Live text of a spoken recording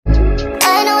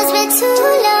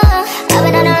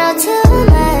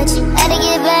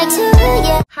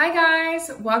Hi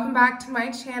guys, welcome back to my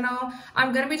channel.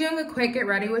 I'm gonna be doing a quick get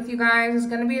ready with you guys. It's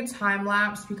gonna be a time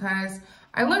lapse because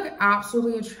I look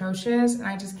absolutely atrocious and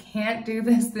I just can't do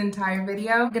this the entire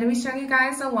video. I'm gonna be showing you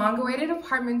guys a long-awaited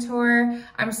apartment tour.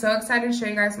 I'm so excited to show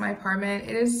you guys my apartment.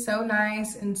 It is so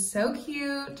nice and so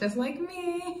cute, just like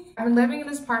me. I've been living in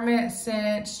this apartment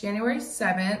since January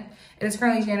 7th. It is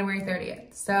currently January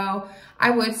 30th. So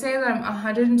I would say that I'm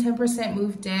 110%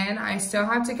 moved in. I still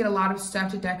have to get a lot of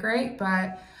stuff to decorate,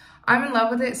 but I'm in love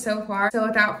with it so far. So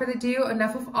without further ado,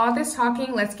 enough of all this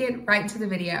talking, let's get right into the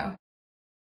video.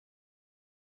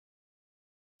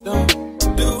 Don't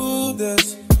do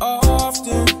this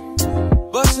often,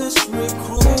 but since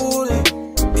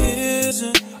recruiting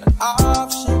isn't an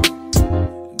option,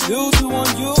 due to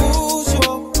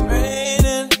unusual rain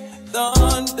and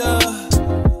thunder,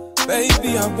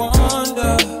 baby, I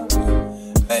wonder,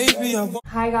 baby, I wonder.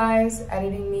 Hi guys,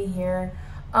 editing me here.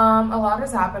 A lot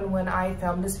has happened when I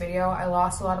filmed this video. I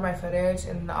lost a lot of my footage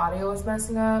and the audio was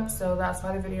messing up, so that's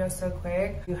why the video is so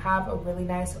quick. You have a really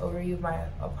nice overview of my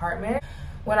apartment.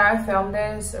 When I filmed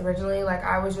this originally, like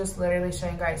I was just literally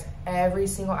showing you guys every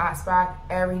single aspect,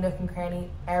 every nook and cranny,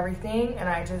 everything, and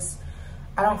I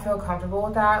don't feel comfortable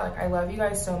with that. Like I love you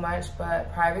guys so much,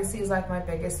 but privacy is like my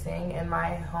biggest thing, and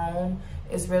my home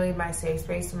is really my safe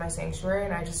space and my sanctuary,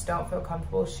 and I just don't feel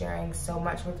comfortable sharing so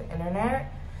much with the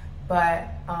internet. But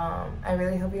I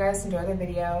really hope you guys enjoy the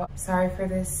video. Sorry for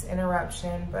this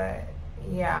interruption, but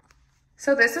yeah.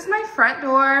 So this is my front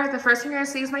door. The first thing you're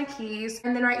gonna see is my keys.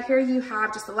 And then right here you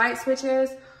have just the light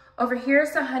switches. Over here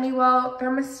is the Honeywell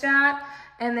thermostat.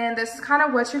 And then this is kind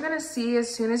of what you're gonna see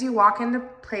as soon as you walk into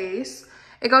place.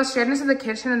 It goes straight into the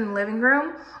kitchen and the living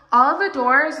room. All of the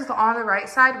doors is on the right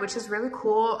side, which is really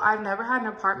cool. I've never had an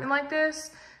apartment like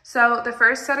this. So the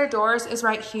first set of doors is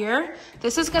right here.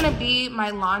 This is gonna be my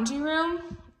laundry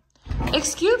room.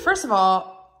 First of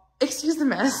all, excuse the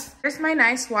mess. Here's my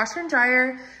nice washer and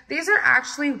dryer. These are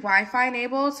actually Wi-Fi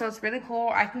enabled, so it's really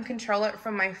cool. I can control it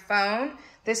from my phone.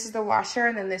 This is the washer,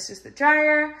 and then this is the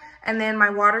dryer. And then my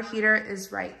water heater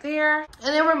is right there.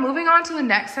 And then we're moving on to the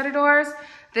next set of doors.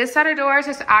 This set of doors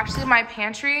is actually my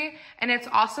pantry, and it's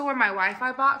also where my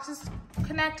Wi-Fi box is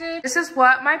connected. This is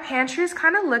what my pantry is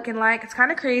kind of looking like. It's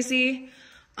kind of crazy,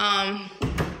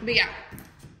 but yeah.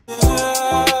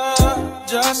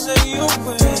 Just say you will,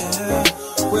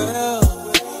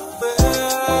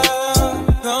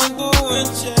 come through and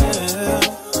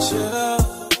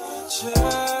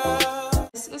chill.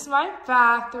 This is my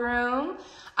bathroom.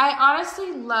 I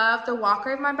honestly love the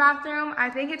walkway of my bathroom. I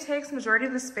think it takes majority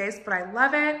of the space, but I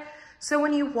love it. So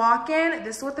when you walk in,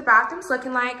 this is what the bathroom's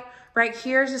looking like. Right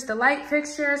here is just the light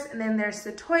fixtures, and then there's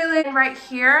the toilet. And right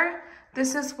here,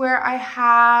 this is where I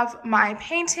have my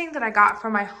painting that I got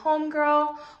from my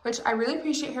homegirl, which I really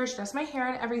appreciate her. She does my hair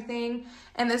and everything.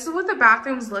 And this is what the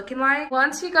bathroom's looking like.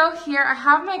 Once you go here, I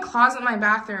have my closet in my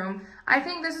bathroom. I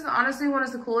think this is honestly one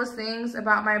of the coolest things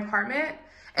about my apartment.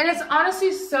 And it's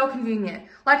honestly so convenient.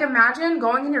 Like imagine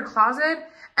going in your closet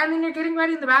and then you're getting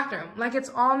ready in the bathroom. Like it's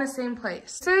all in the same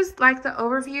place. This is like the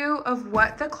overview of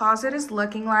what the closet is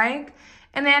looking like.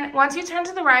 And then once you turn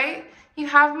to the right, you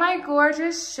have my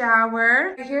gorgeous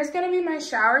shower. Here's gonna be my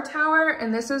shower tower,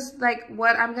 and this is like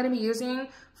what I'm gonna be using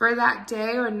for that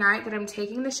day or night that I'm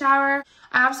taking the shower.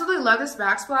 I absolutely love this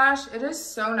backsplash. It is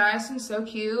so nice and so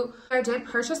cute. I did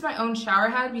purchase my own shower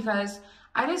head because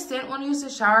I just didn't want to use the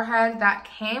shower head that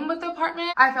came with the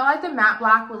apartment. I felt like the matte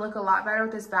black would look a lot better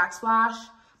with this backsplash,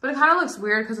 but it kind of looks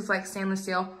weird because it's like stainless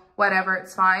steel. Whatever,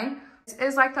 it's fine. This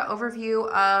is like the overview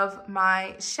of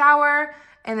my shower.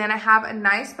 And then I have a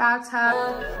nice bathtub.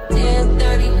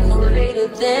 10:30, no later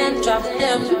than drop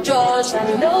them drawers.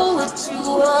 I know what you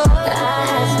are. I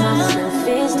ask myself,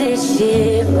 is this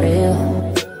shit real?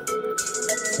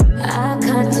 I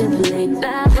contemplate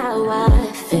about how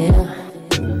I feel.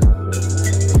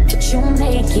 But you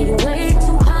make it way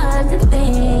too hard to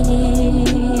think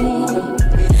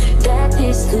that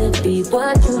this could be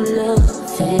what you love.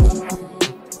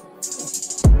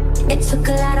 It took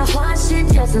a lot of hard shit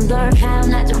just to learn how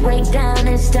not to break down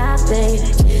and stop it.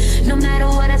 No matter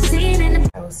what I've seen in the...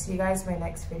 I will see you guys in my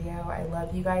next video. I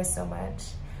love you guys so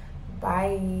much.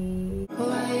 Bye.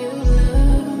 Why you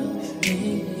love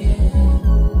me, yeah.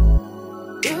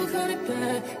 You got it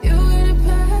bad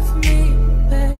for me.